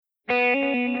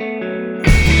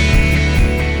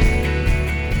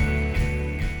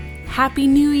Happy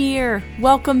New Year!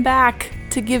 Welcome back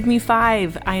to Give Me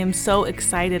 5. I am so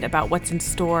excited about what's in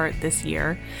store this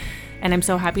year, and I'm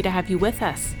so happy to have you with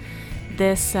us.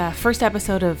 This first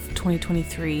episode of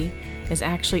 2023 is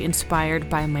actually inspired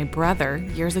by my brother.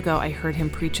 Years ago, I heard him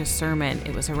preach a sermon.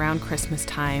 It was around Christmas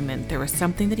time, and there was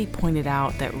something that he pointed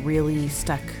out that really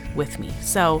stuck with me.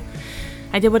 So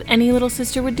I did what any little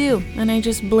sister would do, and I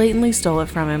just blatantly stole it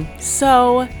from him.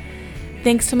 So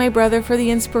thanks to my brother for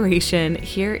the inspiration.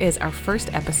 Here is our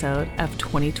first episode of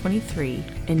 2023.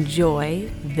 Enjoy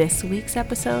this week's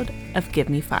episode of Give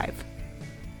Me 5.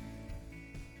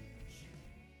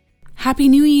 Happy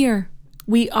New Year!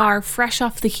 We are fresh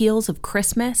off the heels of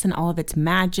Christmas and all of its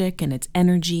magic and its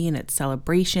energy and its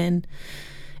celebration.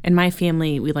 In my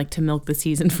family, we like to milk the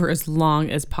season for as long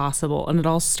as possible, and it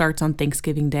all starts on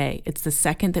Thanksgiving Day. It's the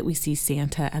second that we see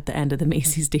Santa at the end of the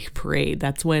Macy's Day Parade.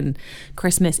 That's when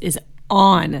Christmas is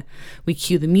on. We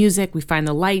cue the music, we find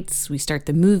the lights, we start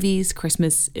the movies.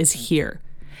 Christmas is here.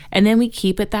 And then we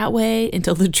keep it that way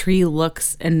until the tree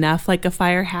looks enough like a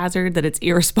fire hazard that it's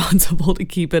irresponsible to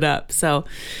keep it up. So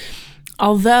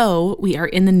although we are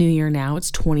in the new year now,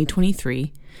 it's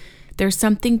 2023, there's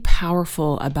something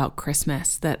powerful about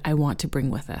Christmas that I want to bring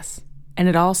with us. And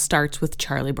it all starts with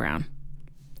Charlie Brown.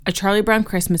 A Charlie Brown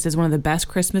Christmas is one of the best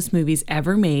Christmas movies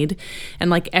ever made, and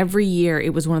like every year,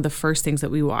 it was one of the first things that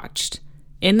we watched.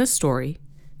 In the story,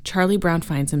 Charlie Brown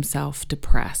finds himself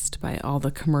depressed by all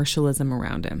the commercialism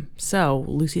around him. So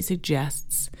Lucy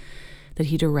suggests that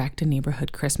he direct a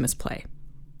neighborhood Christmas play.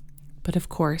 But of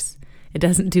course, it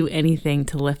doesn't do anything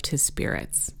to lift his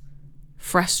spirits.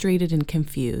 Frustrated and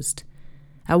confused,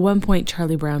 at one point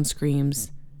Charlie Brown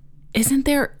screams, "Isn't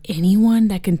there anyone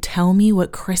that can tell me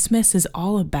what Christmas is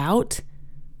all about?"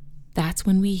 That's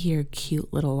when we hear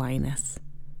cute little Linus.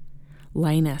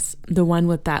 Linus, the one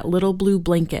with that little blue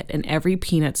blanket in every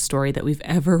Peanuts story that we've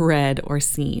ever read or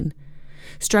seen.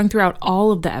 Strung throughout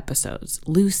all of the episodes,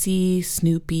 Lucy,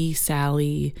 Snoopy,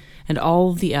 Sally, and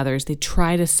all of the others, they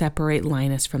try to separate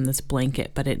Linus from this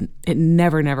blanket, but it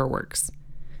never works.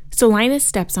 So Linus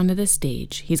steps onto the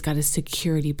stage. He's got his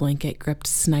security blanket gripped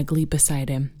snugly beside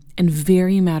him. And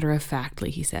very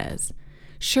matter-of-factly, he says,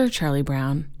 "Sure, Charlie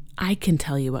Brown, I can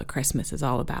tell you what Christmas is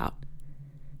all about,"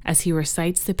 as he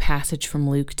recites the passage from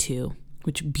Luke 2,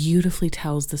 which beautifully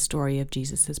tells the story of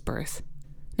Jesus' birth.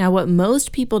 Now, what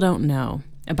most people don't know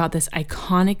about this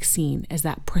iconic scene is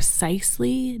that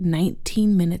precisely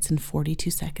 19 minutes and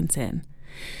 42 seconds in,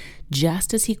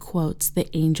 just as he quotes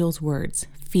the angel's words,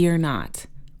 "Fear not,"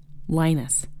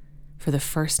 Linus, for the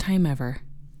first time ever,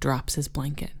 drops his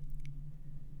blanket.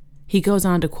 He goes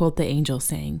on to quote the angel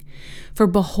saying, "For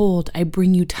behold, I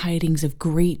bring you tidings of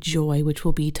great joy, which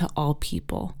will be to all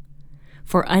people.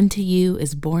 For unto you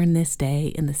is born this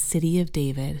day in the city of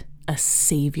David a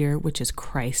Savior, which is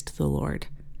Christ the Lord."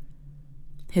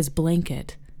 His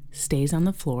blanket stays on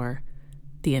the floor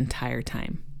the entire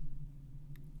time.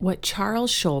 What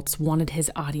Charles Schulz wanted his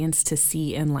audience to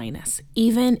see in Linus,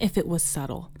 even if it was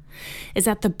subtle, is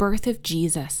that the birth of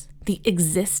Jesus, the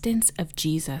existence of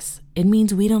Jesus, it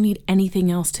means we don't need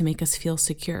anything else to make us feel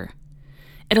secure.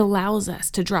 It allows us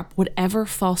to drop whatever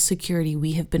false security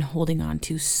we have been holding on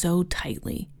to so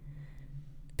tightly,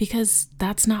 because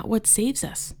that's not what saves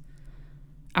us.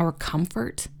 Our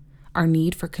comfort, our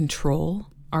need for control,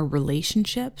 our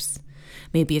relationships,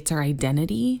 maybe it's our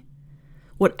identity,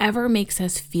 whatever makes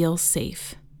us feel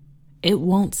safe, it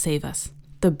won't save us.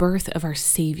 The birth of our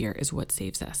Savior is what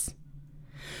saves us.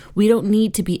 We don't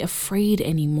need to be afraid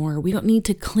anymore. We don't need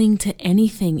to cling to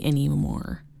anything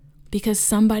anymore, because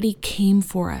somebody came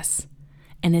for us,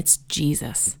 and it's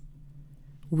Jesus.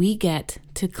 We get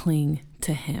to cling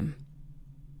to him.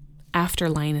 After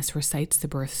Linus recites the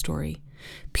birth story,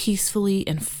 peacefully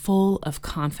and full of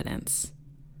confidence,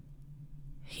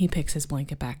 he picks his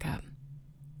blanket back up.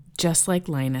 Just like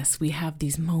Linus, we have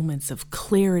these moments of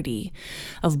clarity,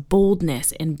 of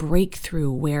boldness and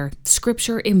breakthrough where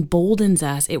Scripture emboldens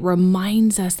us. It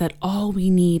reminds us that all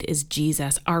we need is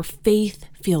Jesus. Our faith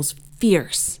feels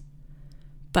fierce.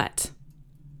 But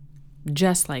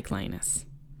just like Linus,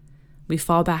 we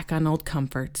fall back on old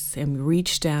comforts and we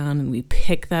reach down and we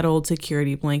pick that old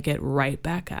security blanket right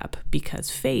back up,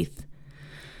 because faith,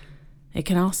 it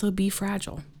can also be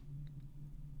fragile.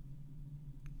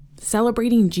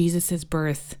 Celebrating Jesus'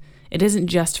 birth, it isn't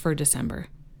just for December.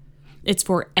 It's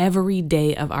for every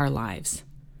day of our lives.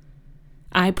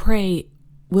 I pray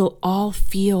we'll all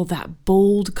feel that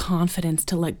bold confidence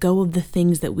to let go of the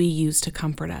things that we use to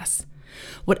comfort us.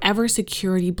 Whatever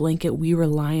security blanket we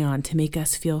rely on to make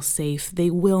us feel safe, they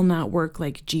will not work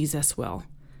like Jesus will.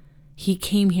 He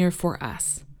came here for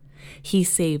us. He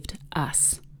saved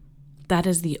us. That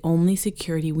is the only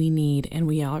security we need, and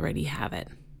we already have it.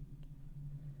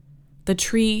 The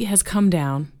tree has come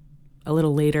down a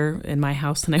little later in my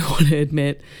house than I want to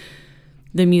admit.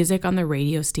 The music on the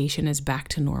radio station is back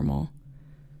to normal.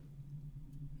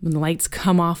 When the lights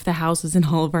come off the houses in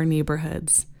all of our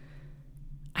neighborhoods,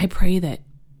 I pray that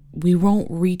we won't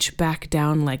reach back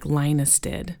down like Linus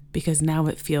did, because now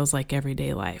it feels like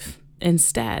everyday life.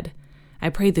 Instead, I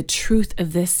pray the truth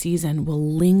of this season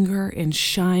will linger and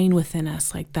shine within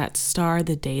us like that star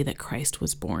the day that Christ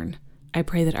was born. I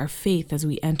pray that our faith as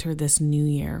we enter this new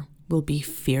year will be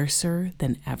fiercer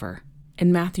than ever.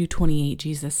 In Matthew 28,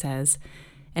 Jesus says,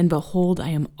 "And behold, I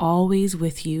am always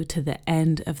with you to the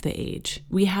end of the age."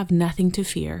 We have nothing to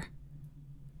fear.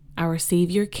 Our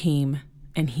Savior came,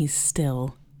 and He's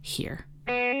still here.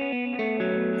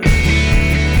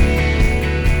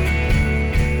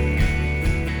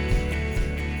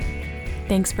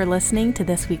 Thanks for listening to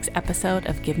this week's episode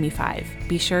of Give Me 5.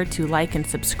 Be sure to like and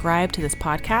subscribe to this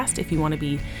podcast if you want to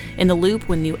be in the loop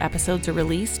when new episodes are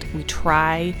released. We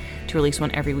try to release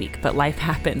one every week, but life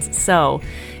happens. So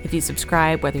if you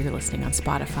subscribe, whether you're listening on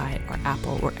Spotify or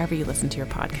Apple, wherever you listen to your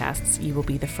podcasts, you will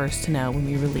be the first to know when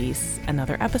we release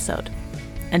another episode.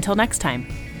 Until next time.